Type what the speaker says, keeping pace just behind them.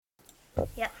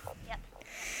Yep.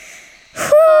 Who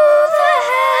the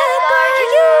heck are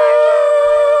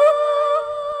you?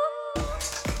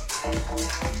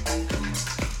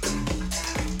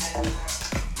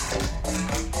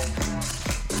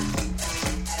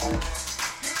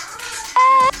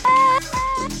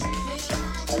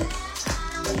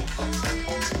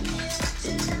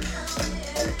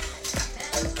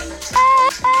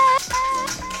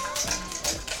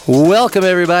 Welcome,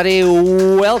 everybody.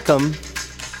 Welcome.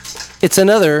 It's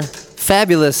another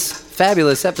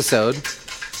fabulous episode.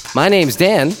 My name's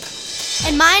Dan.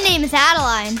 And my name is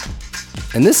Adeline.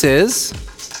 And this is...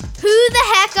 Who the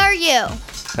heck are you?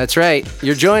 That's right.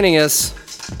 You're joining us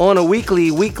on a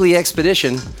weekly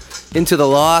expedition into the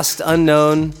lost,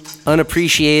 unknown,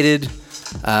 unappreciated,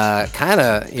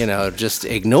 just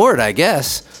ignored, I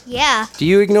guess. Yeah. Do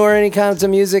you ignore any kinds of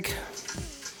music?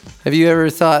 Have you ever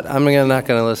thought, I'm not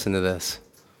going to listen to this?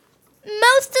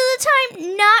 Most of the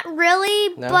time, not really,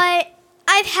 No? but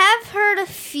I have heard a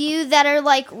few that are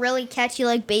like really catchy,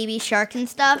 like Baby Shark and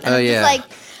stuff. And Oh, I'm yeah. just like,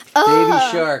 oh.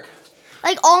 Baby Shark.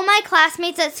 Like all my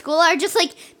classmates at school are just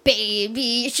like,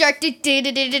 Baby Shark, do do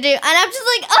do do do do, and I'm just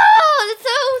like, oh, that's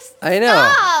so. I know.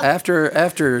 Stop.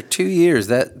 After 2 years,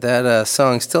 that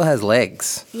song still has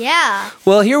legs. Yeah.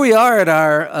 Well, here we are at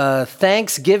our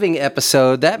Thanksgiving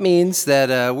episode. That means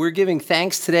that we're giving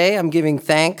thanks today. I'm giving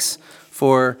thanks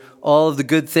for all of the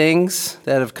good things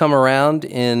that have come around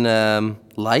in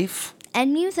life.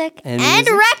 And music. And And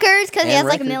music. records, because he And has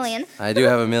like a records. million. I do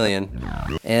have a million.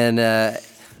 And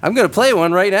I'm going to play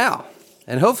one right now.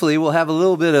 And hopefully we'll have a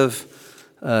little bit of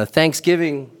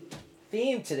Thanksgiving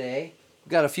theme today.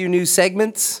 We've got a few new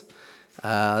segments,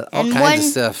 all kinds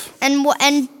of stuff. And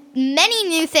many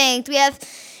new things.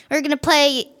 We're gonna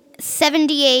play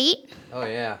 78, Oh,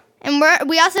 yeah. and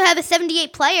we also have a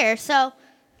 78 player. So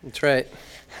That's right.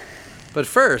 But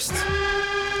first,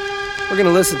 we're going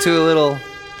to listen to a little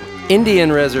Indian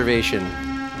Reservation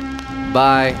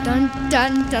by dun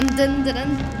dun dun dun dun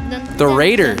dun. dun The dun,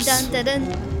 Raiders. Dun, dun, dun,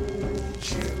 dun.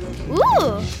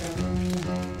 Ooh.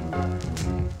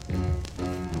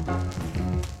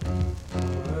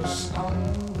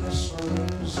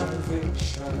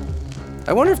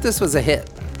 I wonder if this was a hit.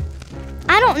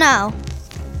 I don't know.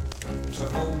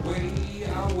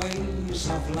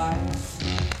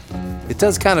 It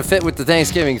does kind of fit with the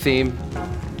Thanksgiving theme.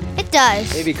 It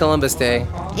does. Maybe Columbus Day.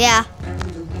 Yeah.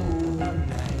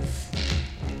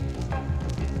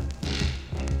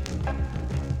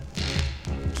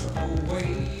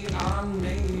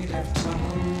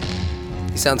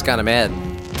 He sounds kind of mad.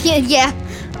 Yeah. Yeah.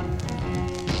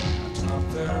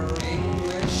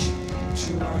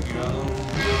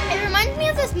 It reminds me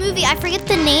of this movie. I forget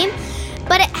the name,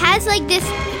 but it has like this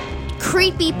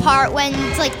creepy part when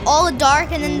it's like all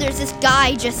dark and then there's this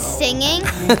guy just singing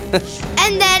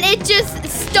and then it just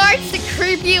starts to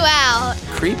creep you out.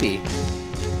 Creepy.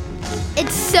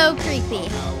 It's so creepy.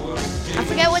 I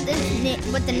forget what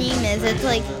the name is. It's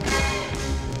like,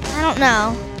 I don't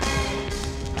know.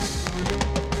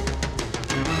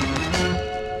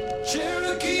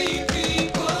 Cherokee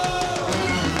people,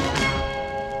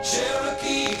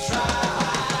 Cherokee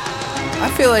tribe.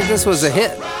 I feel like this was a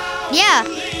hit. Yeah.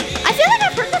 I feel like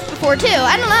I've heard this before too.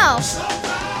 I don't know.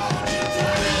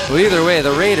 Well, either way,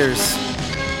 the Raiders,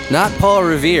 not Paul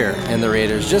Revere and the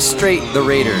Raiders, just straight the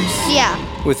Raiders Yeah.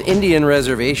 with Indian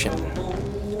Reservation.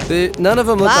 None of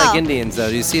them look Wow. like Indians, though.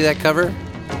 Do you see that cover?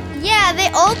 Yeah, they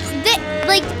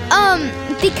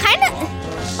kind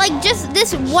of, like, just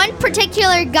this one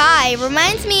particular guy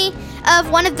reminds me of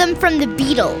one of them from the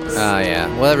Beatles. Oh, yeah.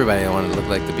 Well, everybody wanted to look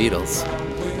like the Beatles.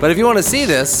 But if you want to see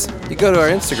this, you go to our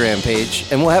Instagram page,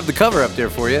 and we'll have the cover up there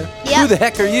for you. Yep. Who the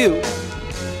heck are you?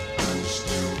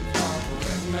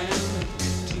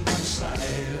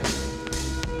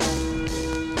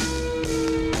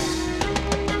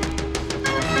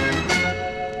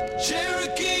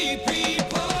 Cherokee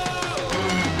people,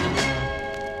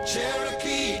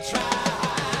 Cherokee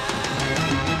tribe,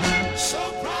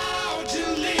 so proud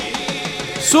to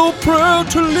live. So proud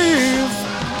to live.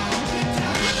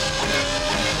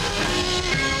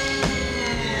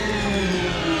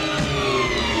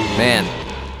 Man,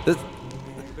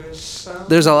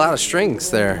 there's a lot of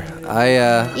strings there.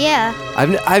 Yeah.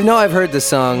 I've heard this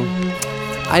song.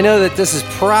 I know that this is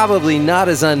probably not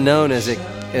as unknown as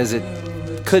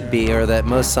it could be, or that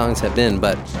most songs have been,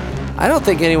 but I don't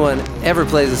think anyone ever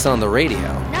plays this on the radio.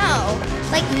 No,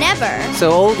 like never.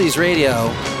 So Oldies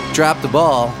Radio dropped the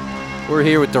ball. We're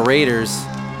here with the Raiders,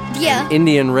 Yeah.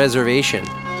 Indian Reservation.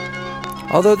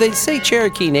 Although they say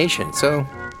Cherokee Nation, so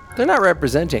they're not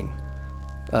representing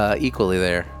equally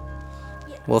there.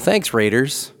 Well, thanks,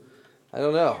 Raiders. I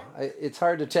don't know. It's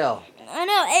hard to tell. I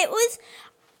know, it was,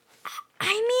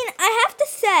 I mean, I have to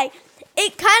say,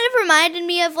 it kind of reminded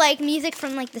me of, like, music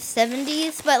from, like, the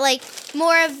 70s, but, like,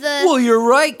 more of the Well, you're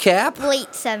right, Cap.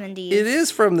 late 70s. It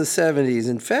is from the 70s.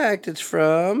 In fact, it's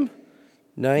from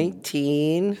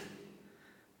 19.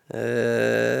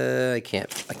 I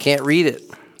can't read it.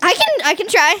 I can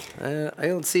try. I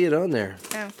don't see it on there.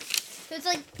 Oh. So it's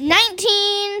like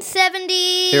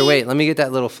 1970. Here, wait. Let me get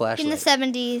that little In the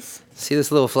flashlight. 70s. See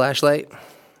this little flashlight?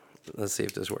 Let's see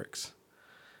if this works.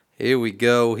 Here we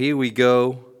go. Here we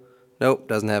go. Nope,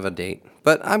 doesn't have a date.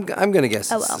 But I'm gonna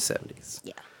guess it's well. the 70s.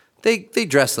 Yeah. They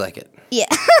dress like it. Yeah.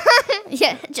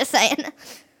 Yeah, just saying.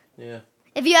 Yeah.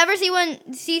 If you ever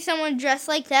see someone dressed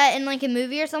like that in like a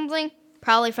movie or something,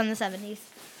 probably from the 70s.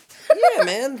 Yeah,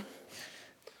 man. What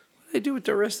do they do with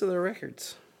the rest of the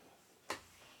records?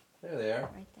 There they are.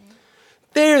 Right there.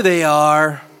 There they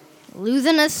are.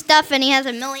 Losing his stuff and he has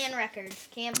 1 million records.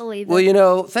 Can't believe it. Well, you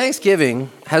know,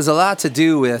 Thanksgiving has a lot to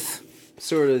do with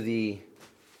sort of the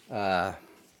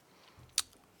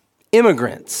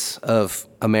immigrants of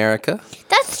America.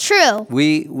 That's true.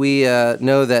 We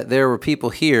know that there were people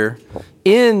here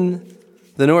in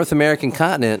the North American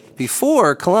continent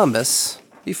before Columbus,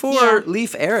 before Yeah.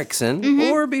 Leif Erikson,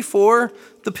 or before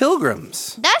the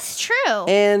Pilgrims. That's true.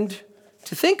 And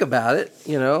to think about it,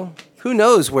 you know, who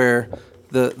knows where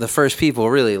the first people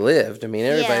really lived? I mean,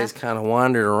 everybody's kind of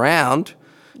wandered around.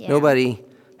 Yeah. Nobody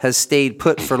has stayed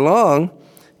put for long.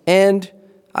 And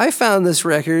I found this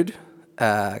record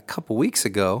a couple weeks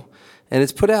ago, and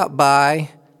it's put out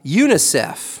by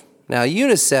UNICEF. Now,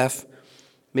 UNICEF,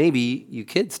 maybe you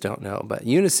kids don't know, but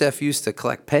UNICEF used to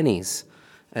collect pennies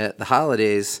at the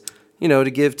holidays, you know,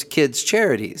 to give to kids'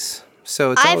 charities.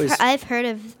 So it's always... I've heard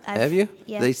of. Have you?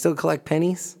 Yeah. They still collect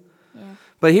pennies? Yeah.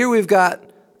 But here we've got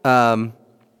a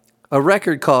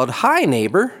record called Hi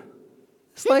Neighbor.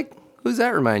 It's like, who's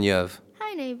that remind you of?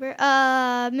 Hi, neighbor.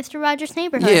 Mr. Rogers'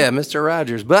 Neighborhood. Yeah, Mr.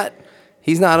 Rogers. But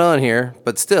he's not on here,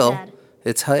 but still, Sad.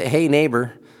 it's Hey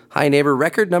Neighbor. Hi Neighbor,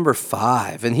 record number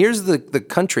 5. And here's the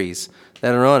countries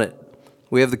that are on it.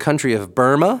 We have the country of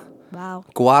Burma, Wow.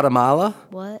 Guatemala,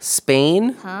 What?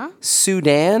 Spain, Huh?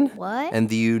 Sudan, What? and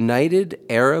the United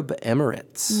Arab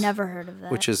Emirates. Never heard of that.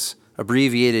 Which is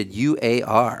abbreviated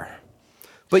UAR.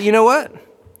 But you know what?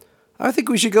 I think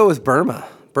we should go with Burma.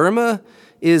 Burma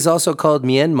is also called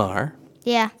Myanmar.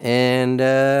 Yeah. And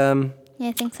Yeah,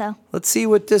 I think so. let's see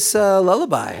what this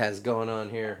lullaby has going on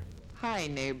here. Hi,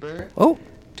 neighbor. Oh,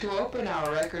 To open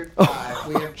our record 5,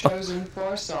 we have chosen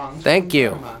 4 songs. Thank from you.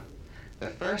 Burma. The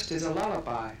first is a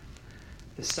lullaby.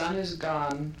 The sun is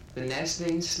gone, the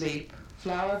nestlings sleep,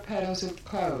 flower petals have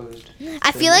closed.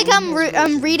 I feel like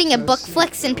I'm reading a book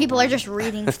flicks and people are just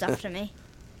reading stuff to me.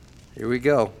 here we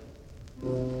go.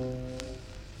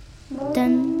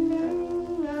 Dun.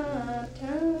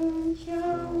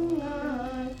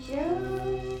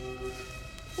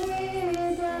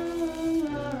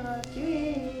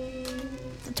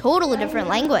 It's a totally different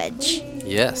language.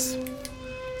 Yes.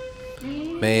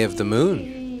 May of the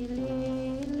Moon.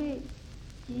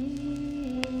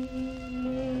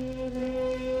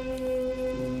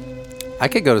 I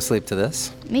could go to sleep to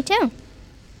this. Me too.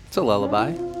 It's a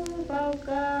lullaby.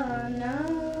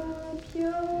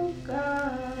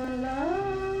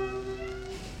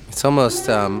 It's almost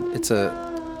it's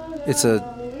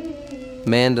a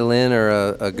mandolin or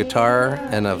a guitar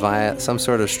and some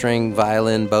sort of string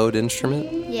violin bowed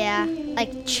instrument, Yeah,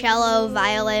 like cello,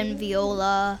 violin,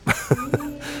 viola.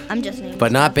 I'm just naming.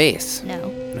 but not bass. No.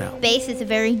 No. Bass is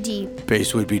very deep.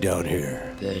 Bass would be down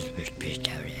here. Then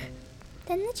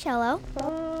the cello.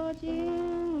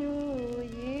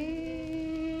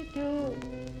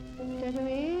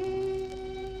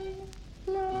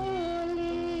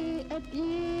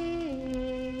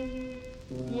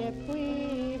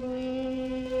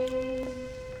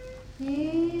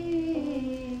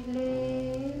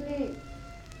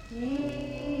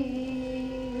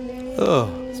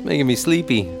 Oh, it's making me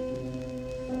sleepy.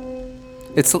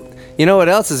 It's you know what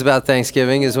else is about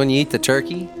Thanksgiving is when you eat the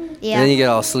turkey. Yeah. And then you get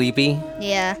all sleepy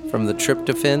Yeah. from the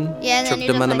tryptophan. Yeah, and then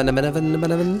you're just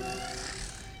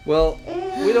Well,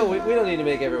 we don't need to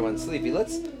make everyone sleepy.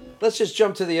 Let's just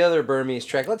jump to the other Burmese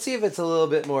track. Let's see if it's a little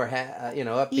bit more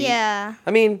upbeat. Yeah.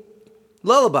 I mean,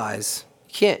 lullabies.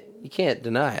 You can't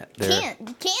deny it. You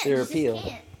can't. Their You just appeal.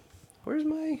 can't. Where's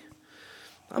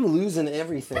I'm losing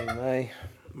everything.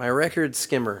 My record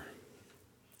skimmer.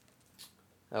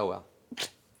 Oh well.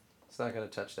 It's not gonna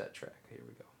touch that track. Here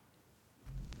we go.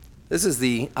 This is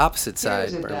the opposite side.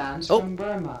 Here's a Burma. dance Oh, from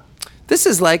Burma. this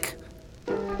is like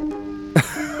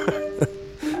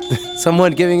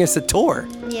someone giving us a tour.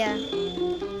 Yeah.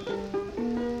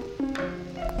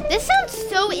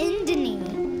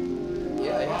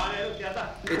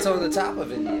 It's on the top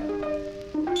of India.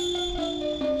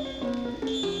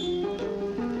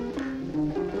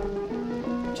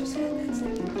 Just had that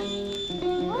second.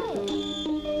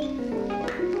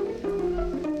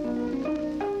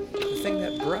 The thing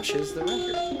that brushes the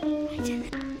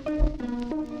record.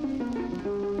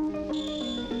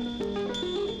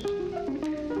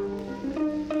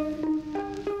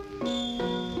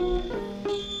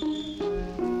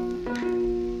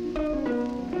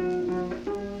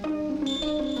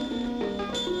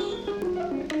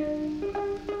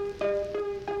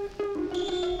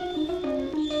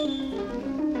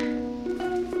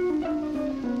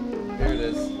 There it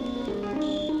is.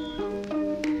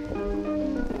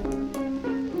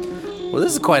 Well,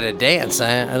 this is quite a dance.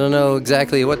 I don't know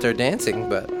exactly what they're dancing,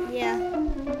 but Yeah.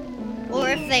 Or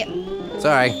if they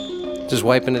sorry. Just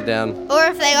wiping it down.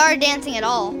 are dancing at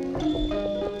all.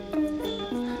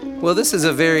 Well, this is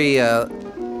a very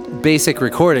basic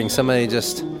recording. Somebody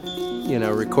just,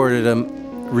 recorded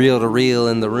them reel to reel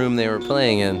in the room they were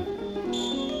playing in.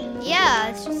 Yeah,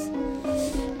 it's just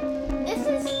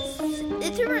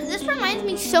this reminds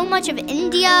me so much of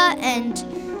India and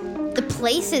the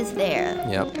places there.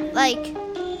 Yep. Like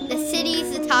the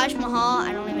cities, the Taj Mahal.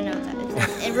 I don't even know if that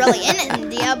is really in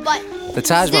India, but The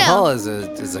Taj still, Mahal is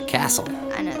a castle,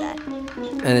 I know that.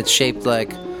 and it's shaped like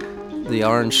the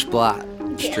orange spot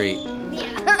street.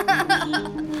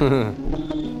 Yeah.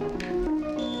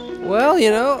 Well,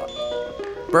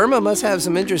 Burma must have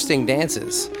some interesting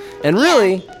dances. And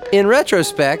really, in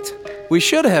retrospect, we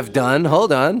should have done,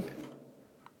 hold on.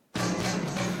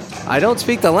 I don't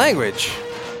speak the language.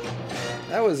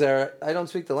 That was our I don't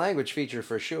speak the language feature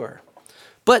for sure.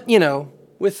 But,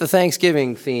 with the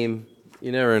Thanksgiving theme,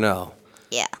 you never know.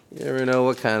 Yeah. You never know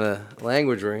what kind of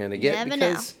language we're going to get Never know.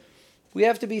 because we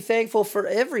have to be thankful for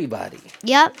everybody.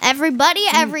 Yep. Everybody,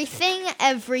 everything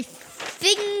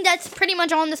that's pretty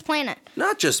much on this planet.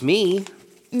 Not just me.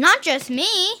 Not just me.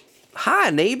 Hi,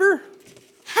 neighbor.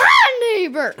 Hi,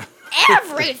 neighbor.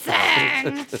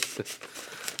 Everything.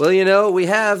 Well, we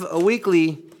have a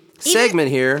weekly segment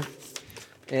here.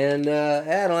 And,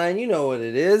 Adeline, you know what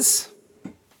it is.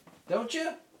 Don't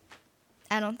you?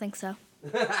 I don't think so.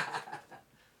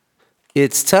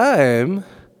 It's time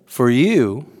for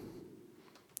you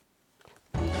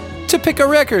to pick a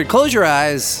record. Close your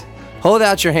eyes. Hold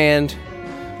out your hand.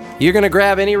 You're going to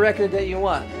grab any record that you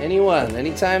want. Anyone.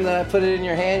 Anytime that I put it in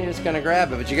your hand, you're just going to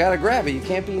grab it. But you got to grab it. You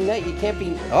can't be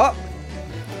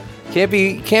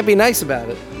nice about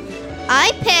it.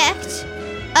 I picked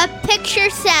a picture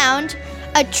sound,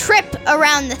 a trip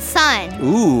around the sun.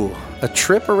 Ooh, a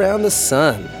trip around the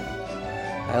sun.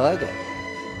 I like it.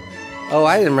 Oh,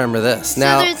 I didn't remember this. So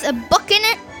Now, there's a book in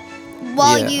it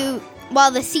while Yeah.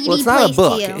 the CD well, it's plays not a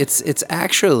book. to you. It's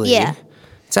actually Yeah.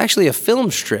 It's actually a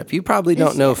film strip. You probably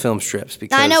don't know film strips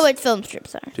because I know what film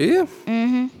strips are. Do you?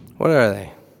 Mm-hmm. What are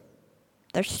they?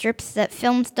 They're strips that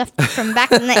film stuff from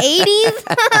back in the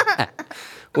 80s.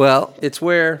 Well, it's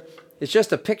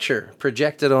just a picture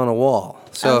projected on a wall.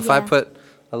 So if I yeah. put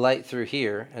a light through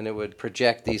here and it would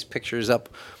project these pictures up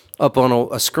on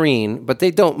a screen, but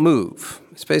they don't move.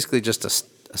 It's basically just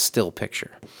a still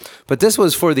picture. But this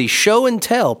was for the Show and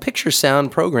Tell Picture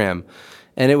Sound program.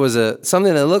 And it was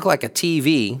something that looked like a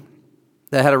TV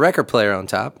that had a record player on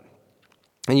top.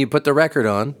 And you put the record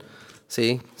on.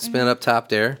 See? Spin up top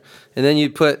there. And then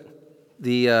you'd put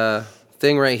the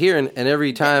thing right here, and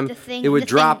every time thing- it would the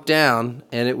drop thing- down,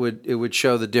 and it would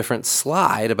show the different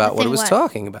slide about what it thing was what?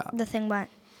 talking about. The thing what?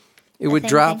 It would thing,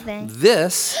 drop thing.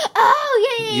 this.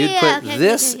 Oh, yeah. You'd put Okay,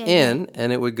 this okay. in,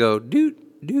 and it would go doot,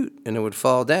 doot, and it would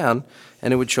fall down,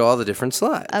 and it would show all the different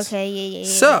slides. Okay, yeah.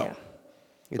 So,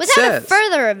 it Without says,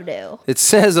 further ado, it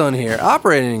says on here,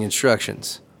 operating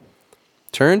instructions.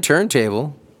 Turn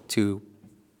turntable to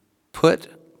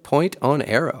point on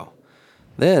arrow.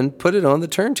 Then put it on the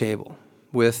turntable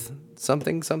with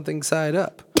something side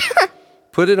up.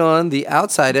 Put it on the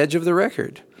outside edge of the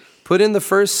record. Put in the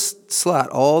first slot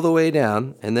all the way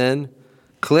down, and then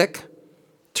click,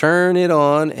 turn it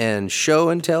on, and show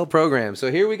and tell program.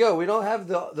 So here we go. We don't have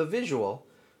the visual.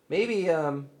 Maybe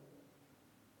I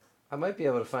might be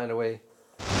able to find a way.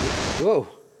 Whoa.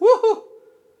 Woohoo!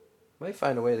 Might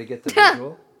find a way to get the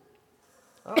visual.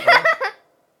 Uh-oh.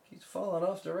 He's falling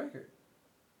off the record.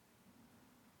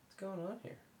 What's going on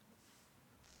here?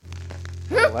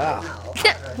 Oh, wow.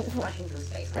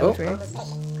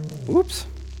 Oh. Oops.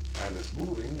 And is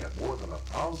moving at more than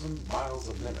 1,000 miles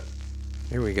a minute.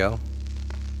 Here we go.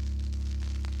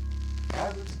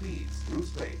 Average speeds through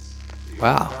space. The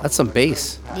Wow, Earth that's some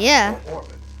bass. travels Yeah. in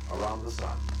orbit around the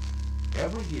sun.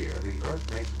 Every year, the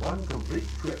Earth makes one complete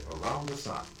trip around the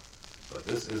sun. But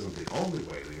this isn't the only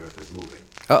way the Earth is moving.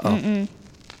 Uh-oh.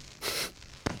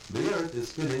 The Earth is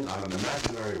spinning on an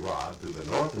imaginary rod through the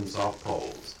North and South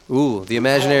poles. Ooh, the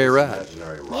imaginary We call rod. this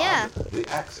imaginary rod Yeah. the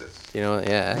axis. You know,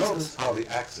 yeah. Notice how the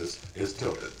axis is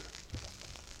tilted.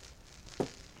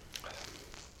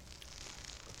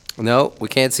 No, we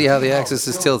can't see how the How axis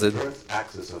is tilt tilted. The Earth's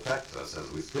axis affects us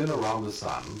as we spin around the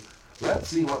sun. Let's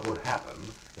see what would happen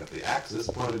if the axis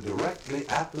pointed directly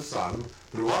at the sun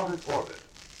throughout its orbit.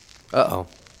 Uh-oh.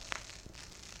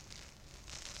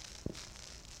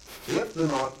 If the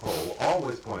North Pole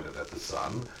always pointed at the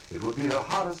sun, it would be the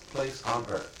hottest place on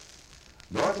Earth.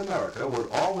 North America would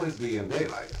always be in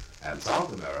daylight, and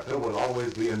South America would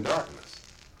always be in darkness.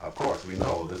 Of course, we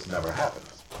know this never happens.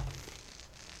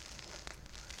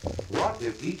 What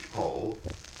if each pole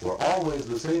were always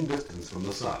the same distance from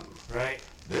the sun? Right.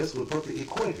 This would put the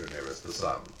equator nearest the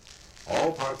sun.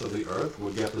 All parts of the Earth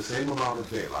would get the same amount of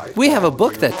daylight. We have a all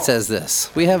book year that long. says this.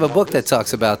 We have a book that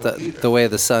talks about the way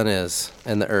the sun is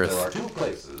and the There are earth. two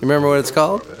places. Remember what it's in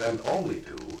called? orbit, and only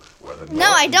two where the No,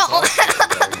 North I and don't. South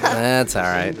poles are That's the all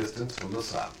same right. distance from the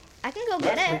sun. I can go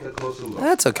Let's get take it. a closer look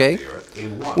That's at okay. the Earth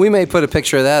in one We may put a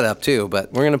picture of that up too,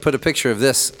 but we're going to put a picture of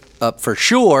this up for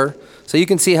sure so you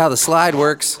can see how the slide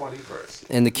works 21st.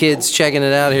 and the kids checking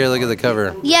it out here. Look at the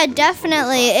cover. Yeah,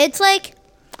 definitely. It's like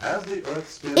As the Earth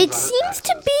spins it on its seems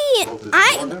to axis, be. both its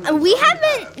northern and We southern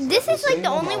haven't. halves This have is like same the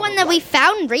only amount one of that we light,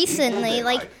 found equal recently.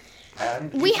 Like daylight,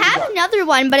 and we equal have darkness. another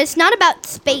one, but it's not about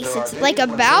space. There are It's days like when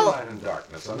about. daylight and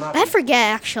darkness are not I equal. forget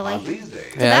On actually. these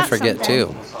days, Yeah, I about forget something.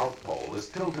 too. the South Pole is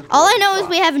tilted All I toward know the is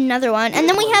we sun. have another one, and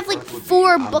then we have like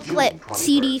 4 booklet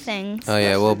CD things. Oh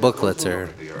yeah, well booklets are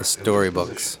the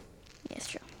storybooks. Yes,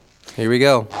 true. Here we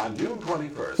go. On June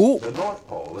 21st, Ooh. the North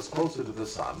Pole is closer to the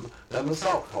sun than the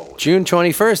South Pole. June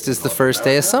 21st is the first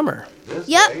day of summer. This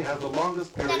Yep. day has the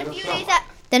longest period of sunlight.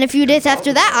 Then a few days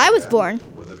after that, I was born.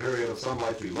 Would the period of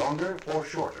sunlight be longer or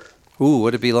shorter? Ooh,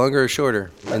 would it be longer or shorter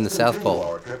in the Let's South continue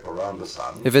Pole? our trip around the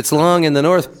sun. If it's long in the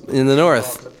north,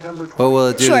 September what will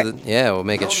it do? Short. To the, yeah, we'll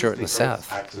make it Notice short in the Earth's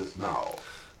south. axis now.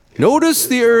 Notice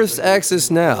the Earth's axis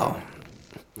now.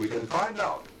 We can find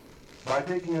out by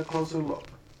taking a closer look.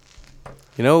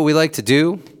 You know what we like to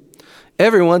do?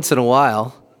 Every once in a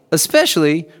while,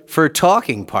 especially for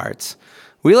talking parts,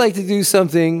 we like to do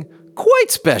something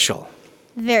quite special.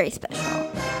 Very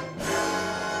special.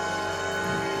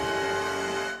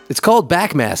 It's called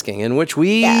backmasking, in which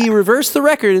we reverse the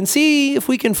record and see if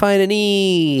we can find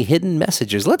any hidden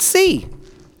messages. Let's see.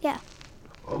 Yeah.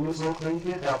 Om du så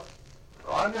tänker att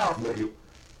han har med ju.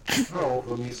 Bra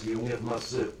för mig ska ju ner med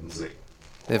sätten sig.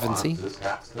 Live and see. This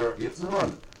cat's there, it's a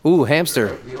run. Ooh,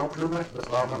 hamster. Vi har problem med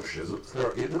slavan shizu,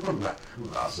 there is a run.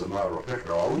 Alltså när och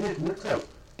pekar av ni inte själv.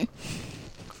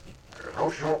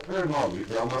 How short there now, you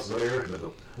tell us the air with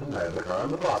them. Nej, det kan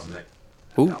inte vara så.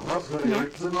 Ooh, Annars ska det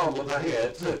inte någon där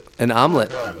här. an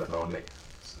omelet.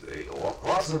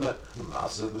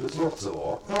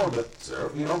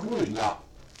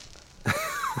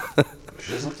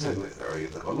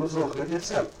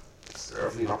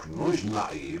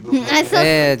 I saw,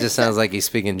 Eh, it just sounds like he's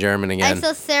speaking German I again.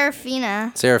 saw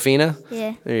Serafina. Serafina?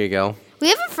 Yeah. There you go. We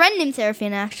have a friend named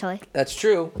Serafina, actually. That's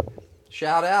true.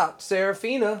 Shout out,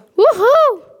 Serafina.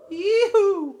 Woohoo!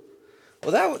 Yee-hoo.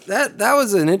 Well, that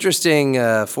was an interesting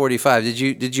 45.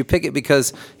 Did you pick it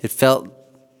because it felt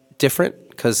different?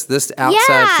 Because this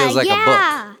outside feels like a book.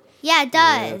 Yeah, it Yeah, it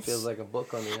does. feels like a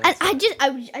book on the And outside.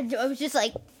 I was just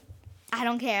like, I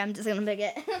don't care. I'm just gonna pick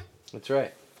it. That's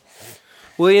right.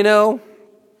 Well, you know,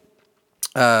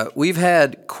 we've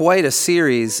had quite a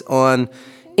series on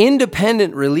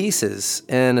independent releases,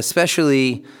 and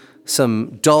especially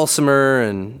some dulcimer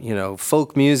and, you know,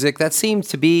 folk music. That seems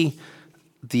to be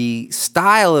the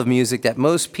style of music that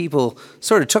most people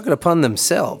sort of took it upon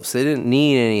themselves. They didn't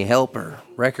need any help or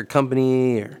record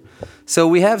company. So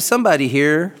we have somebody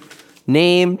here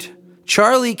named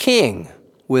Charlie King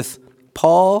with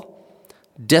Paul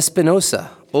Despinosa,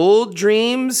 Old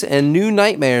Dreams and New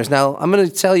Nightmares. Now, I'm going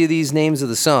to tell you these names of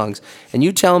the songs, and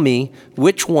you tell me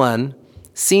which one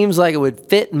seems like it would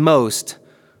fit most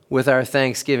with our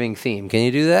Thanksgiving theme. Can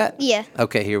you do that? Yeah.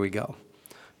 Okay, here we go.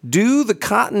 Do the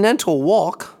Continental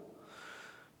Walk,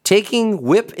 Taking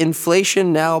Whip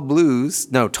Inflation Now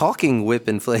Blues. No, Talking Whip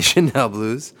Inflation Now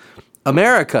Blues.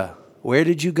 America, Where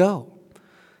Did You Go?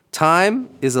 Time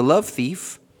is a Love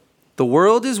Thief. The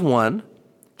World is One.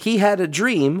 He Had a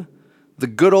Dream. The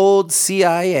Good Old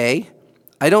CIA.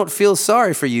 I Don't Feel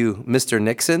Sorry for You, Mr.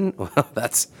 Nixon. Well,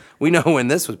 we know when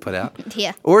this was put out.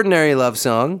 Yeah. Ordinary Love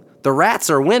Song. The Rats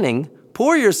Are Winning.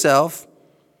 Pour Yourself.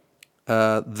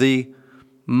 The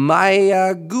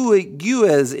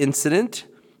Mayaguez Incident.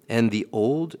 and the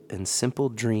old and simple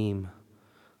dream.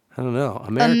 I don't know.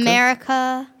 America.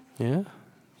 America. Yeah.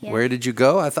 Yeah. Where did you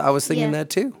go? I was thinking Yeah. that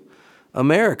too.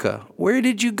 America. Where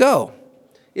did you go?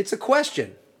 It's a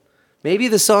question. Maybe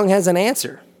the song has an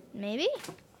answer. Maybe.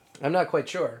 I'm not quite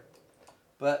sure.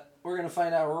 But we're going to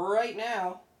find out right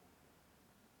now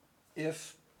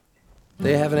if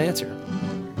they have an answer.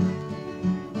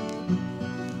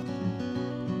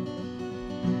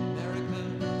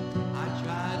 I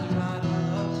tried to write a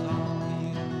love song for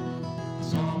you, a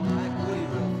song like Woody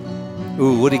wrote.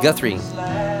 Ooh, Woody Guthrie. Oh,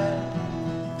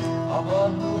 but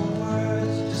the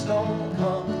words just don't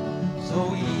come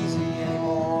so easy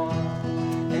anymore.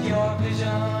 And your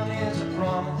vision is a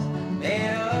promise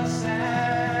made of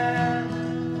sand.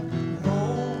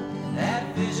 Oh,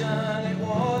 that vision, it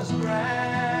was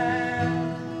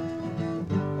grand.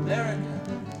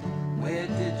 America, where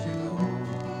did you go?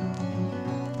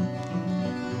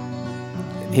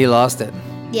 He lost it.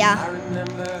 Yeah. I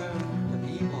remember the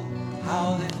people,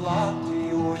 how they flocked to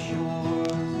your shores.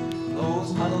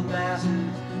 Those huddled masses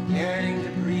yearning to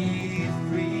breathe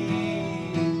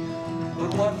free.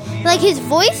 But what we Like his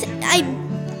voice, I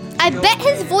bet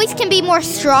his voice can be more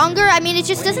stronger. I mean, it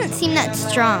just doesn't seem that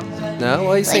strong. No?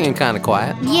 Well, he's singing kind of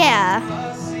quiet. Yeah.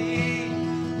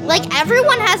 Like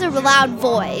everyone has a loud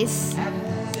voice.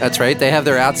 That's right. They have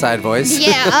their outside voice.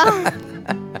 Yeah.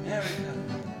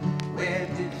 where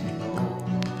did you go?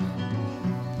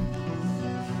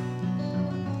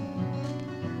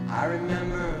 I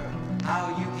remember how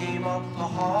you came up the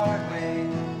hard way.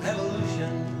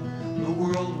 Revolution, the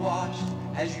world watched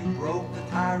as you broke the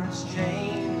tyrant's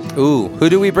chains. Ooh, who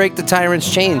do we break the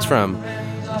tyrant's chains from?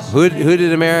 Who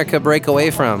did America break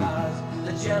away from?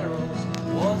 The generals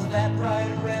was that bright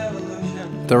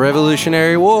revolution. The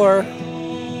Revolutionary War.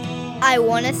 I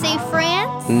want to say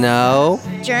France, No.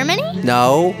 Germany,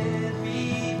 No.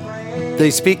 They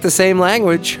speak the same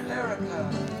language.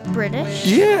 British,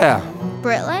 Yeah.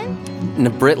 Britland.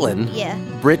 Britain. Yeah.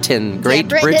 Britain. Great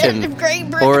Britain. Britain. Great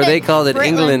Britain. Or they called it Britland.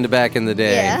 England back in the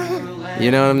day. Yeah.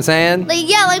 You know what I'm saying?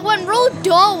 Like when Roald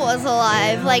Dahl was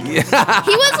alive, like he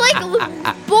was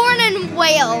like born in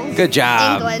Wales, Good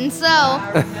job. England. So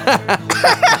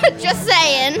just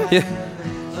saying.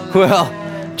 Well,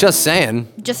 just saying.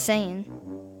 Just saying.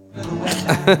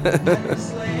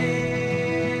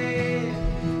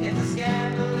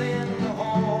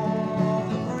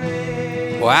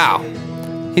 Wow.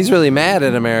 He's really mad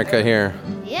at America here.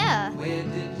 Yeah.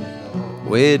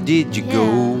 Where did you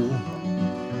go?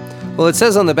 Well, it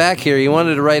says on the back here, he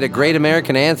wanted to write a great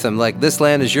American anthem like This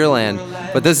Land Is Your Land,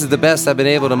 but this is the best I've been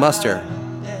able to muster.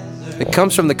 It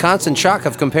comes from the constant shock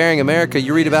of comparing America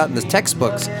you read about in the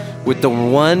textbooks with the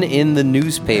one in the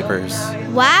newspapers.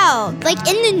 Wow. Like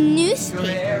in the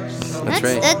newspapers. That's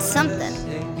right. That's something.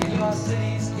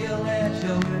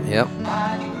 Yep.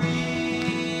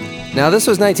 Now, this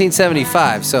was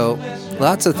 1975, so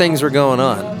lots of things were going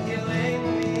on.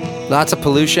 Lots of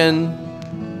pollution.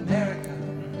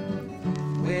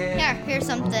 Here's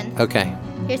something. Okay,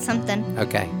 Here's something.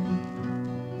 okay.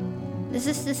 This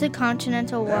is a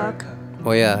continental walk.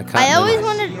 Well, yeah. I always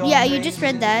continent. wanted. Yeah, you just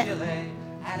read that.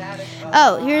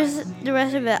 Oh, here's the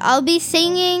rest of it. I'll be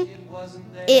singing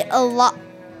it a lot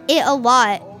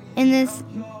in this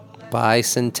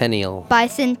Bicentennial.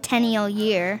 bicentennial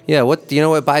year. Yeah, what do you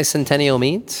know what bicentennial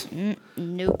means?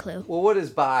 No clue. Well, what is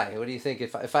bi? What do you think?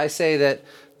 If I say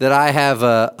that I have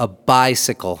a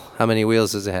bicycle, how many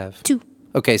wheels does it have? 2.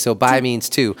 Okay, so bi means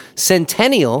 2.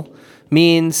 Centennial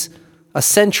means a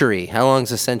century. How long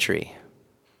is a century?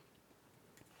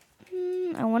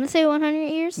 I want to say 100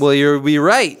 years. Well, you'll be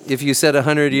right if you said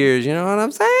 100 years. You know what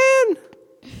I'm saying?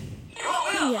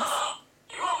 Yes.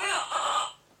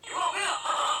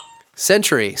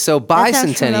 Century. So That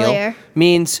sounds bicentennial familiar.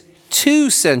 means 2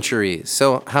 centuries.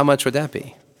 So how much would that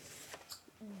be?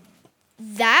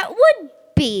 That would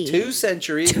be 2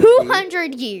 centuries.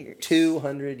 200 years.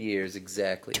 200 years,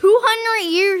 exactly. 200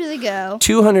 years ago.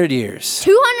 200 years.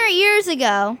 200 years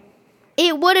ago,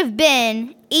 it would have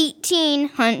been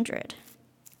 1800.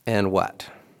 And what?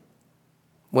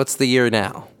 What's the year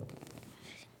now?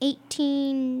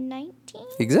 1819?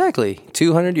 Exactly.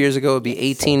 200 years ago would be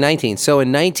 1819. So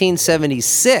in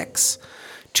 1976,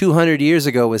 200 years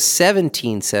ago was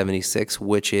 1776,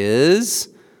 which is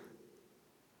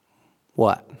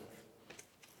what?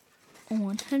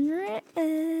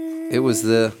 176 It was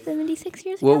the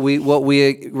years ago. what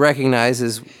we recognize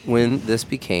is when this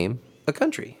became a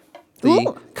country. The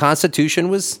Ooh. Constitution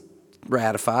was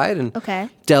ratified, and Okay.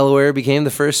 Delaware became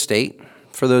the first state.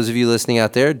 For those of you listening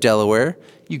out there, Delaware,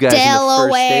 you guys Delaware. are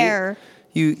the first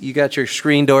state. You got your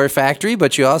screen door factory,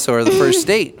 but you also are the first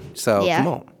state. So Yeah. come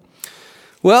on.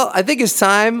 Well, I think it's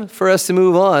time for us to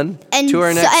move on to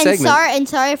our next segment.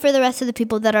 Sorry for the rest of the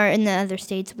people that are in the other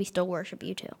states. We still worship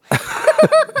you too.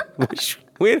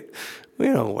 we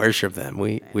don't worship them.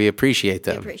 We appreciate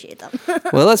them. We appreciate them.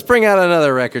 Well, let's bring out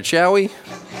another record, shall we?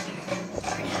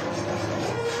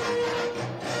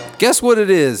 Guess what it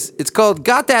is? It's called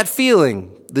 "Got That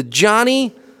Feeling." The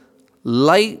Johnny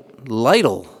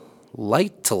Lytle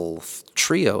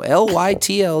Trio.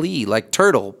 Lytle, like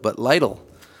turtle, but Lytle.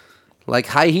 Like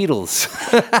high heels.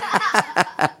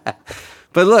 But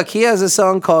look, he has a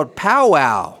song called Pow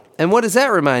Wow. And what does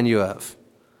that remind you of?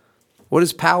 What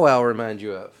does Pow Wow remind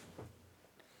you of?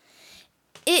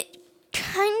 It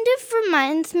kind of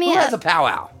reminds me Who has a of...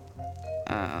 powwow?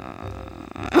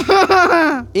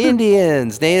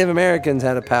 Indians, Native Americans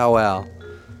had a powwow.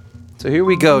 So here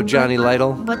we go, Johnny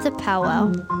Lytle. What's a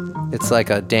powwow? It's like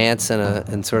a dance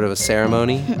and sort of a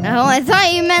ceremony. Oh, I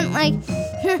thought you meant like...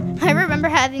 I remember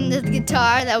having this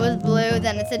guitar that was blue,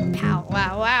 then it said pow,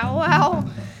 wow, wow, wow.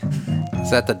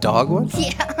 Is that the dog one?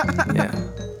 Yeah. Yeah.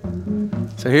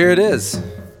 So here it is.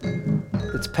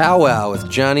 It's Pow Wow with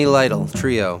Johnny Lytle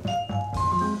Trio.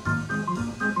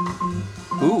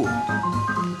 Ooh.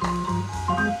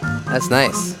 That's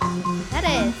nice. That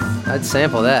is. I'd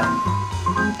sample that.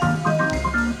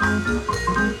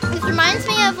 This reminds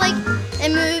me of like a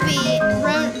movie,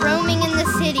 Roaming in the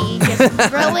City, just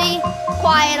really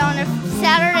quiet on a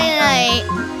Saturday night.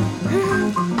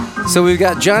 So we've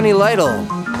got Johnny Lytle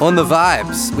on the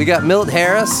vibes. We got Milt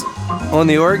Harris on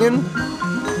the organ.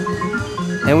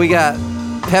 And we got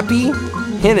Peppy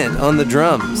Hinnant on the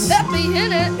drums. Peppy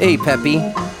Hinnant. Hey, Peppy.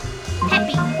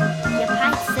 Peppy, you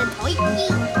pass the toiki.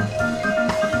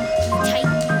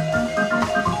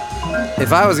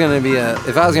 If I was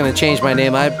gonna change my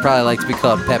name, I'd probably like to be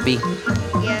called Peppy.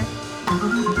 Yeah.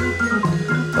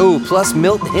 Oh, plus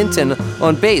Milt Hinton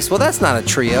on bass. Well, that's not a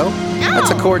trio. No.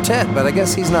 That's a quartet, but I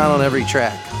guess he's not on every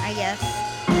track. I guess.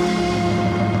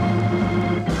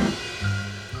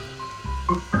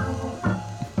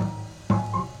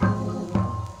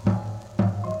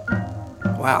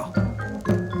 Wow.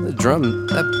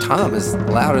 That tom is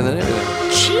louder than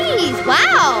everything. Cheese,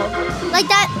 wow. Like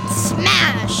that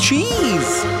smash.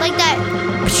 Cheese! Like that.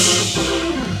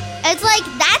 It's like,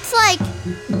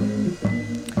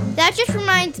 that just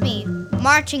reminds me,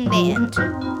 marching band.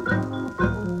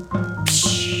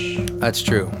 That's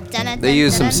true. Dun-dun-dun, They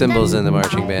use some dun-dun-dun. cymbals in the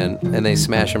marching band, and they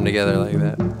smash them together like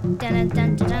that. Dun, dun,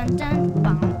 dun, dun, dun,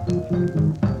 bum.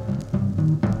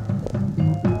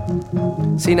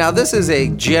 See, now this is a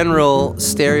general,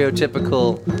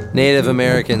 stereotypical Native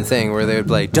American thing where they would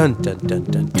play dun dun dun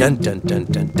dun dun dun dun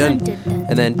dun dun,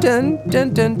 and then dun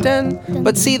dun dun dun.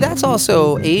 But see, that's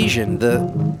also Asian,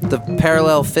 the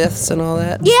parallel fifths and all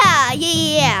that. Yeah.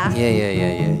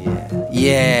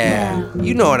 Yeah.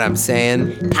 You know what I'm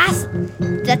saying. Pass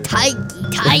the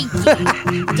taiki.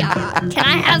 Yeah. Can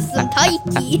I have some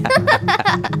taiki?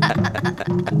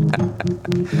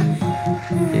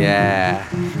 Yeah.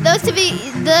 Those of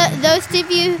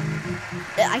you,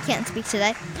 I can't speak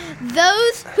today.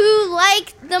 Those who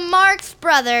like the Marx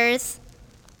Brothers.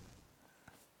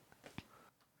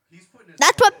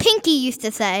 That's what Pinky used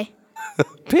to say.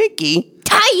 Pinky?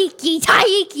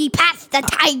 Taiki, pass the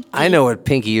taiki. I know what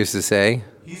Pinky used to say.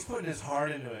 He's putting his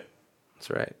heart into it. That's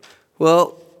right.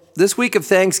 Well, this week of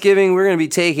Thanksgiving, we're going to be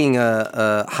taking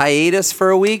a hiatus for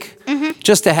a week,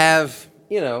 just to have,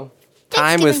 time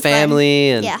with Thanksgiving fun. family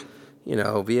and, Yeah.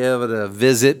 be able to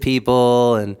visit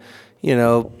people and,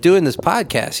 doing this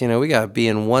podcast. We got to be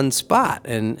in one spot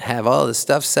and have all this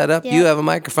stuff set up. Yeah. You have a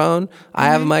microphone. I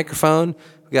have a microphone.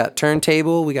 We got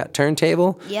turntable. Yep.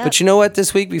 But you know what?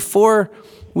 This week, before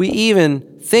we even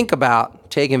think about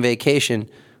taking vacation,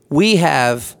 we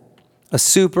have a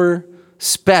super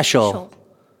special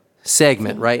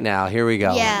segment right now. Here we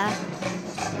go. Yeah.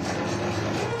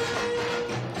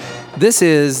 This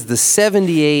is the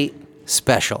 78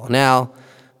 special. Now,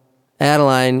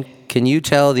 Adeline, can you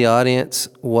tell the audience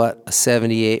what a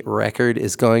 78 record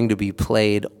is going to be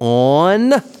played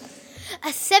on?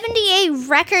 A 78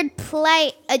 record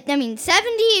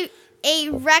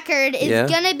 78 record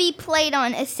is gonna be played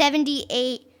on a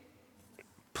 78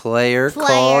 Player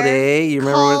called a, you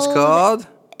remember what it's called?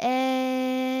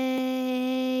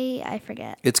 I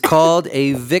forget. It's called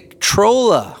a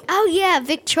Victrola. Oh yeah,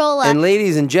 Victrola. And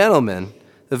ladies and gentlemen,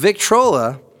 the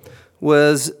Victrola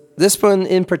this one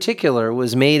in particular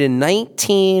was made in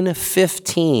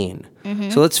 1915.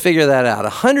 So let's figure that out.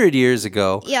 100 years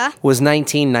ago was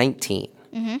 1919.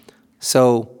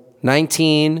 So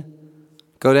 19,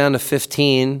 go down to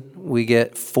 15, we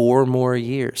get 4 more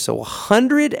years. So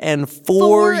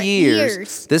 104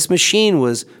 years. This machine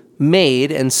was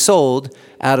made and sold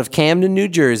out of Camden, New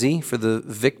Jersey for the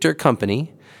Victor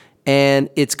Company. And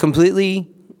it's completely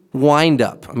wind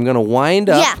up. I'm going to wind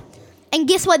up. Yeah. And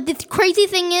guess what? The crazy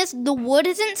thing is, the wood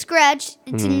isn't scratched.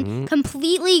 It's in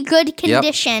completely good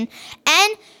condition.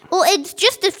 And, well, it's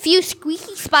just a few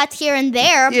squeaky spots here and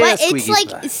there, Yeah, but it's squeaky like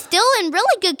spots. still in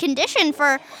really good condition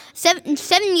for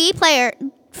 78 player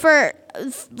for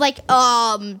like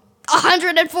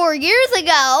 104 years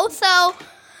ago. So,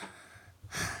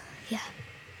 yeah.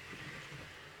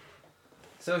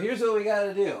 So here's what we got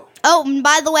to do. Oh, and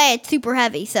by the way, it's super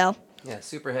heavy. So. Yeah,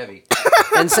 super heavy.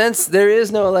 And since there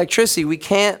is no electricity, we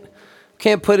can't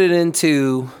put it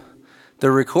into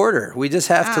the recorder. We just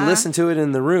have to listen to it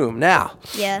in the room. Now,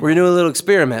 Yeah. we're going to do a little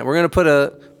experiment. We're going to put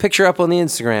a picture up on the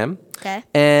Instagram. Okay.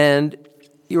 And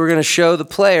we're going to show the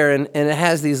player, and it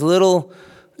has these little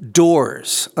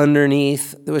doors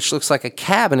underneath, which looks like a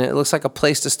cabinet. It looks like a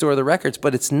place to store the records,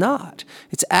 but it's not.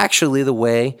 It's actually the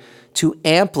way to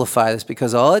amplify this,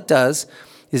 because all it does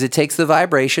is it takes the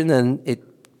vibration and it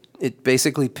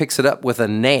basically picks it up with a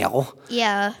nail.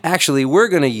 Yeah. Actually, we're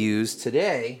going to use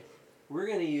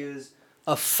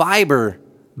a fiber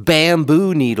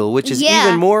bamboo needle, which is Yeah.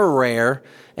 even more rare,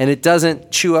 and it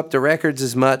doesn't chew up the records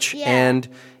as much, Yeah. and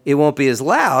it won't be as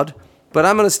loud. But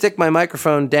I'm going to stick my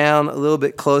microphone down a little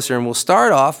bit closer, and we'll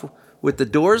start off with the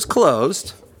doors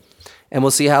closed, and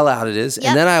we'll see how loud it is. Yep.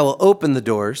 And then I will open the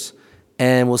doors,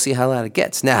 and we'll see how loud it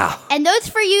gets. Now, And those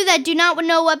for you that do not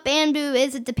know what bamboo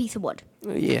is, it's a piece of wood.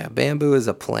 yeah, bamboo is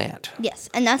a plant. Yes,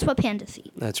 and that's what pandas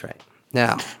eat. That's right.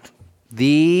 Now,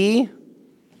 the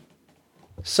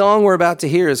song we're about to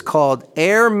hear is called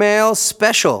Airmail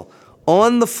Special,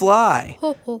 On the Fly,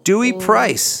 Dewey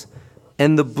Price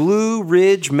and the Blue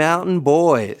Ridge Mountain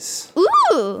Boys.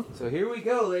 Ooh! So here we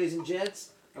go, ladies and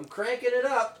gents. I'm cranking it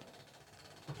up.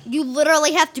 You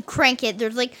literally have to crank it.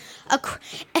 There's like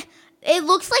it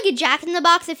looks like a Jack in the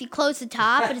Box if you close the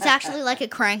top, but it's actually like a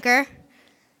cranker.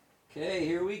 Okay,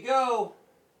 here we go.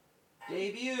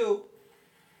 Debut.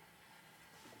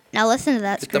 Now listen to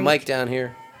that Get the screech. mic down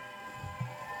here.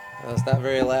 Oh, it's not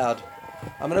very loud.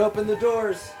 I'm going to open the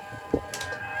doors.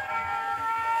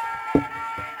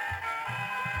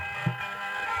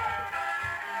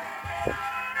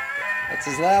 That's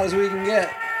as loud as we can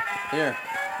get. Here.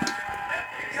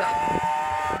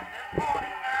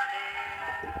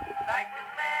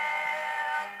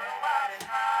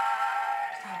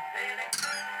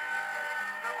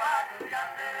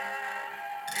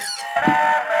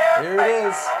 Here it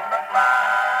is.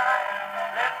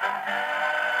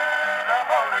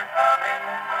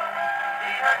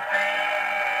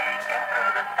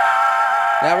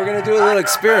 Now we're going to do a little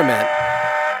experiment.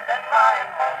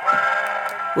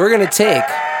 We're going to take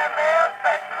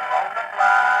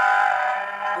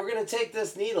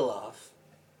this needle off.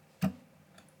 Then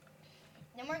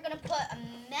we're gonna put a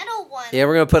metal one. Yeah,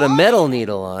 we're going to put a metal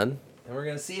needle on, and we're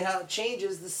going to see how it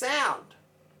changes the sound.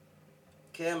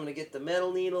 Okay, I'm going to get the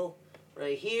metal needle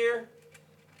right here.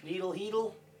 Needle.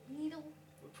 Needle.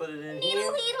 We'll put it in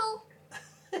Needle.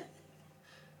 here.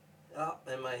 Oh,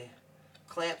 and my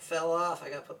clamp fell off. I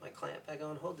got to put my clamp back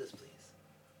on. Hold this, please.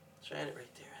 Shine it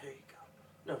right there. There you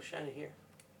go. No, shine it here.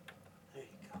 There you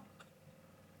go.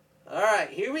 All right,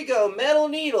 here we go. Metal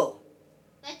needle.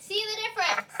 Let's see the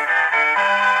difference.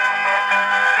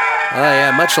 Oh,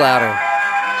 yeah, much louder.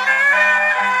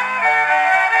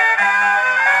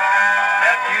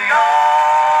 Left New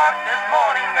York this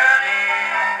morning early,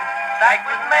 like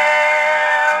with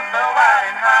mail so wide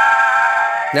and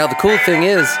high. Now, the cool thing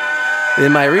is,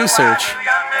 in my research,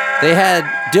 they had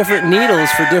different needles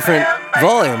for different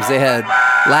volumes. They had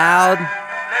loud,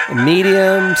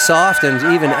 medium, soft, and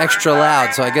even extra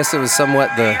loud. So I guess it was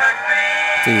somewhat the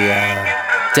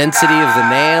density of the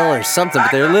nail or something, but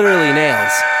they're literally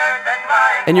nails.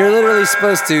 And you're literally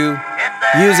supposed to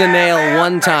use a nail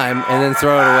one time and then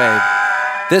throw it away.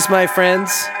 This, my friends,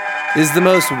 is the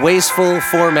most wasteful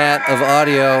format of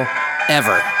audio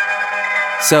ever.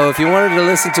 So if you wanted to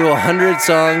listen to 100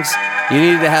 songs, you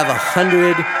needed to have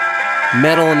 100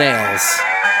 metal nails.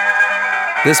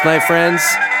 This, my friends,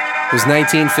 was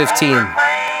 1915.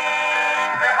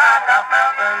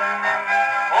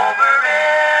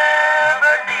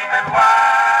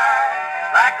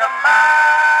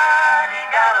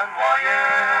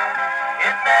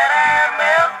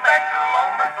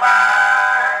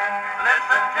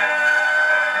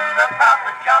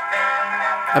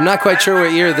 I'm not quite sure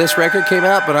what year this record came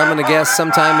out, but I'm going to guess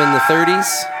sometime in the 30s,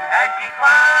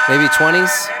 maybe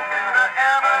 20s.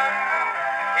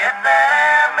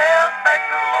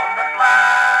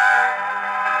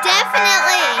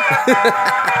 Definitely.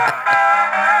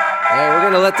 right, we're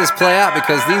gonna let this play out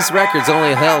because these records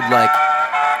only held like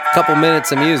a couple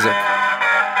minutes of music.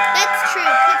 That's true,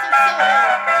 because they're so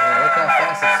old. Yeah, look how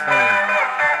fast it's spinning.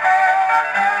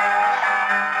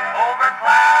 Over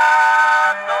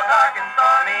clouds so dark and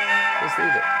stormy, Just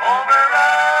leave it. over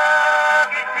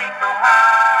rugged peaks so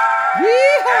high,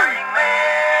 carrying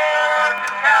mail to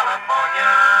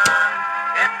California.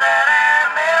 It's that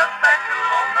airmail special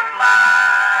on the fly.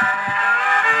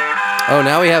 Oh,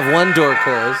 now we have one door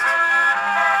closed.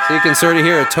 So you can sort of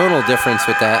hear a tonal difference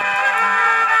with that.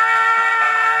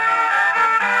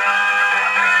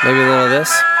 Maybe a little of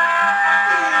this.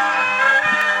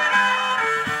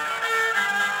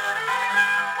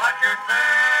 Watch your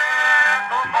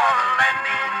circle for a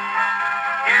landing.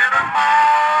 Hear the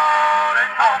motor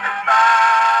talk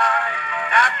inside.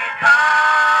 Now she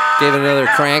comes. Gave it another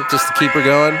crank just to keep her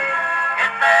going.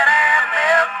 It's that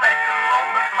airmail special on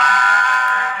the fly.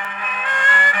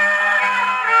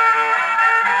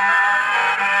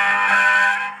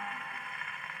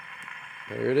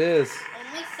 There it is.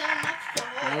 Only so much to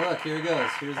hold. Now look, here it goes.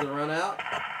 Here's the run out.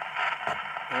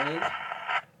 And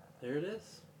there it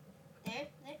is. There,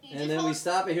 you And just then we hold-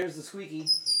 stop it. Here's the squeaky.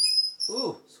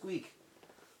 Ooh, squeak.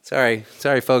 Sorry,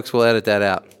 folks. We'll edit that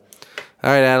out. All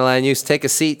right, Adeline, you take a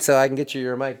seat so I can get you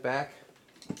your mic back.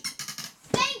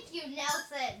 Thank you,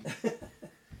 Nelson.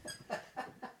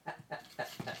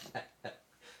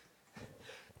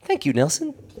 Thank you,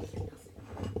 Nelson.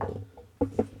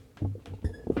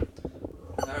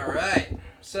 All right.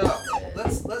 So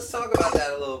let's talk about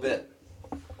that a little bit.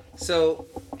 So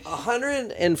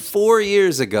 104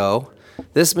 years ago,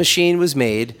 this machine was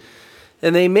made,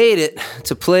 and they made it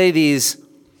to play these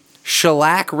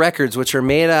shellac records, which are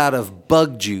made out of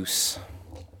bug juice.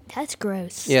 That's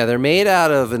gross. Yeah, they're made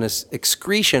out of an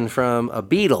excretion from a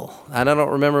beetle. I don't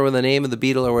remember the name of the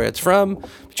beetle or where it's from,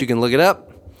 but you can look it up.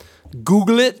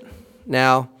 Google it.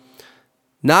 Now,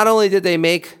 not only did they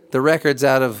make the records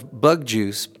out of bug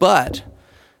juice, but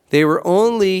they were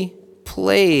only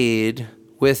played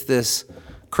with this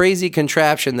crazy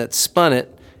contraption that spun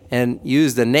it and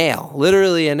used a nail,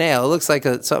 literally a nail. It looks like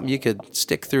something you could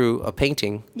stick through a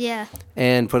painting Yeah.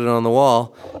 and put it on the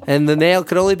wall. And the nail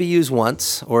could only be used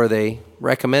once, or they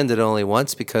recommend it only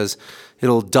once because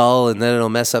it'll dull and then it'll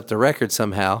mess up the record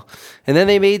somehow. And then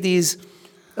they made these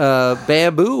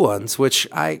bamboo ones, which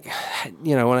when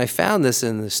I found this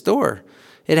in the store,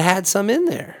 it had some in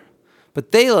there.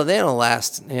 But they don't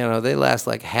last, they last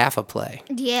like half a play.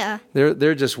 Yeah.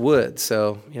 They're just wood,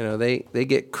 so they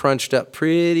get crunched up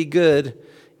pretty good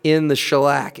in the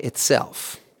shellac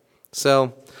itself.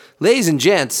 So, ladies and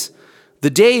gents, the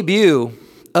debut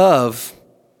of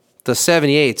the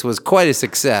 78s was quite a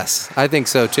success. I think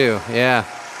so too. Yeah,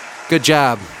 good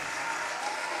job.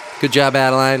 Good job,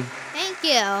 Adeline. Thank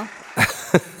you.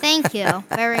 Thank you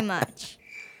very much.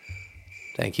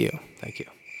 Thank you. Thank you.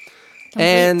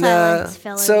 Complete silence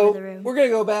fell over So the room. we're gonna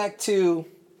go back to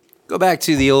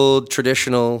the old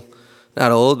traditional,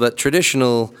 not old, but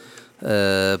traditional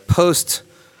post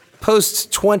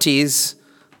 20s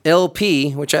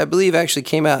LP, which I believe actually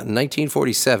came out in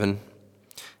 1947.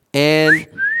 And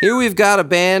here we've got a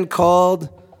band called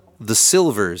The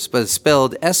Sylvers, but it's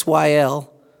spelled Sylvers.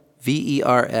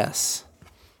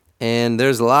 And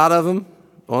there's a lot of them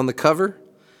on the cover,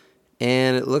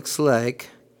 and it looks like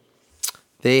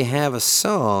they have a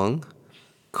song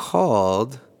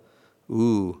called,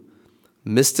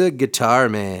 Mr. Guitar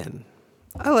Man.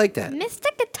 I like that. Mr.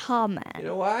 Guitar Man. You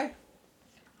know why?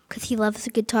 Because he loves the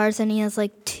guitars and he has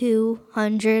like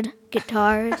 200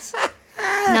 guitars.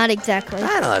 Not exactly.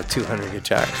 I don't have 200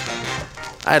 guitars.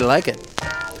 I like it.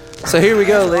 So here we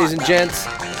go, ladies and gents.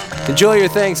 Enjoy your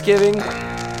Thanksgiving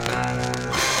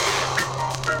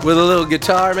with a little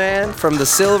Guitar Man from the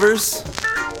Sylvers.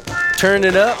 Turn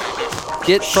it up.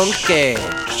 Get funky.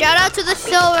 Shout out to the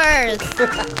Silvers.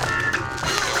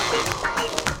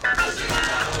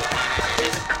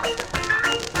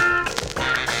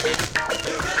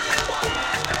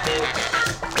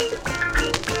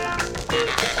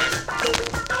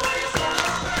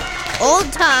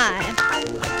 Old time.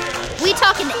 We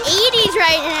talking 80s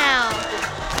right now.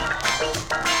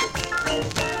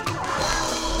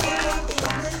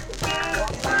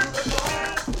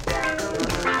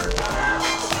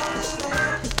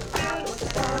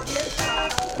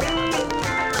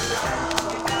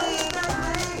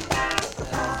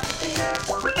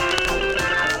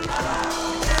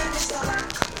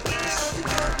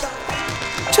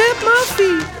 Tap my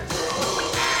feet.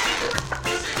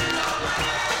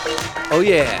 Oh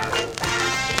yeah.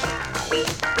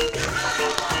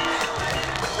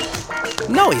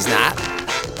 No, he's not.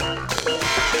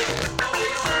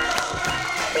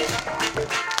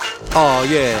 Oh,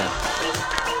 yeah.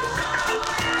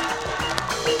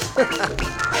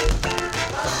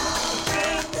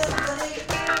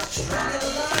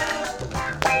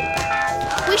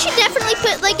 We should definitely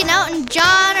put like an Elton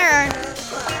John or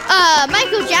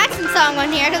Michael Jackson song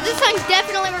on here, because this song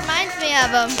definitely reminds me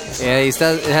of him. Yeah, it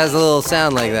has a little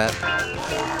sound like that.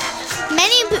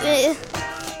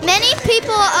 Many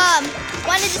people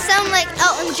wanted to sound like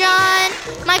Elton John,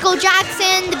 Michael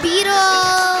Jackson, the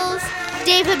Beatles,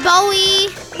 David Bowie.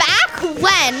 Back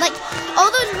when, like all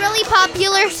those really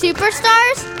popular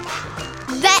superstars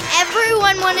that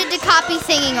everyone wanted to copy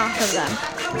singing off of them.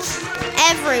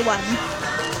 Everyone.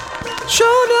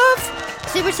 Sure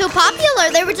enough. They were so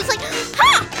popular, they were just like,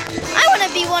 ha! I want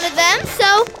to be one of them,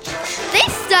 so they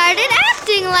started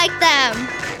acting like them.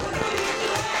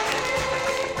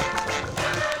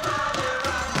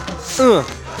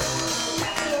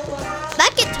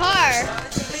 That guitar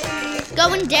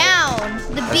going down,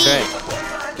 the beat,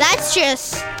 right. That's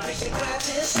just,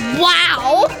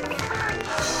 wow.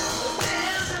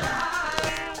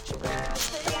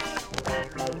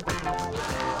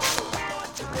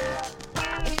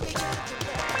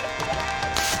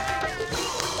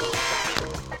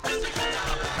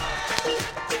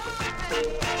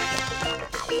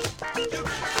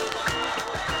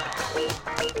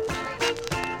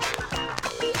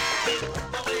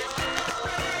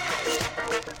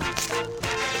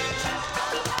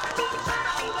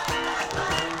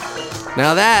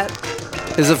 Now that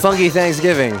is a funky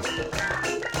Thanksgiving.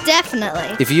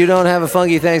 Definitely. If you don't have a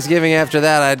funky Thanksgiving after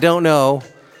that, I don't know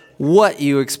what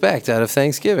you expect out of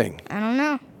Thanksgiving. I don't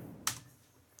know.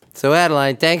 So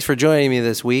Adeline, thanks for joining me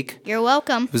this week. You're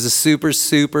welcome. It was a super,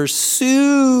 super,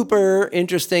 super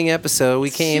interesting episode.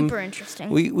 Super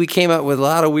interesting. We came up with a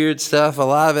lot of weird stuff. A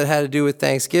lot of it had to do with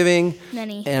Thanksgiving.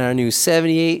 Many. And our new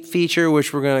 78 feature,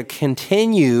 which we're going to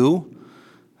continue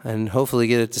and hopefully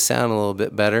get it to sound a little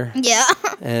bit better. Yeah.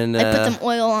 And I put some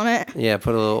oil on it. Yeah,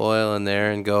 put a little oil in there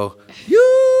and go,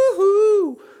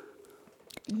 yoo-hoo!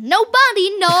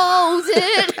 Nobody knows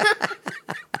it.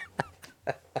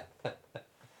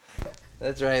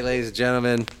 That's right, ladies and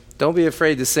gentlemen. Don't be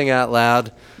afraid to sing out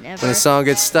loud. Never. When a song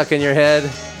gets stuck in your head,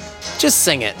 just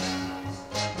sing it.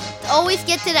 Always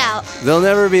gets it out. There'll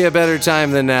never be a better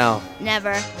time than now.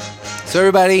 Never. So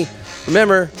everybody,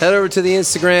 remember, head over to the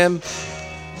Instagram.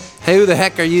 Hey, who the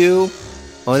heck are you?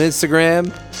 On Instagram,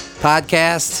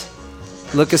 podcast.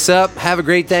 Look us up. Have a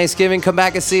great Thanksgiving. Come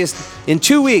back and see us in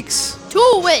 2 weeks.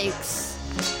 2 weeks.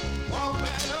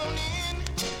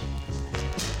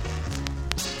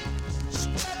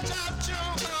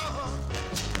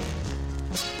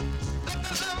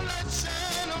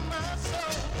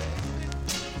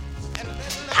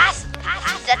 Pass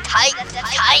the tight.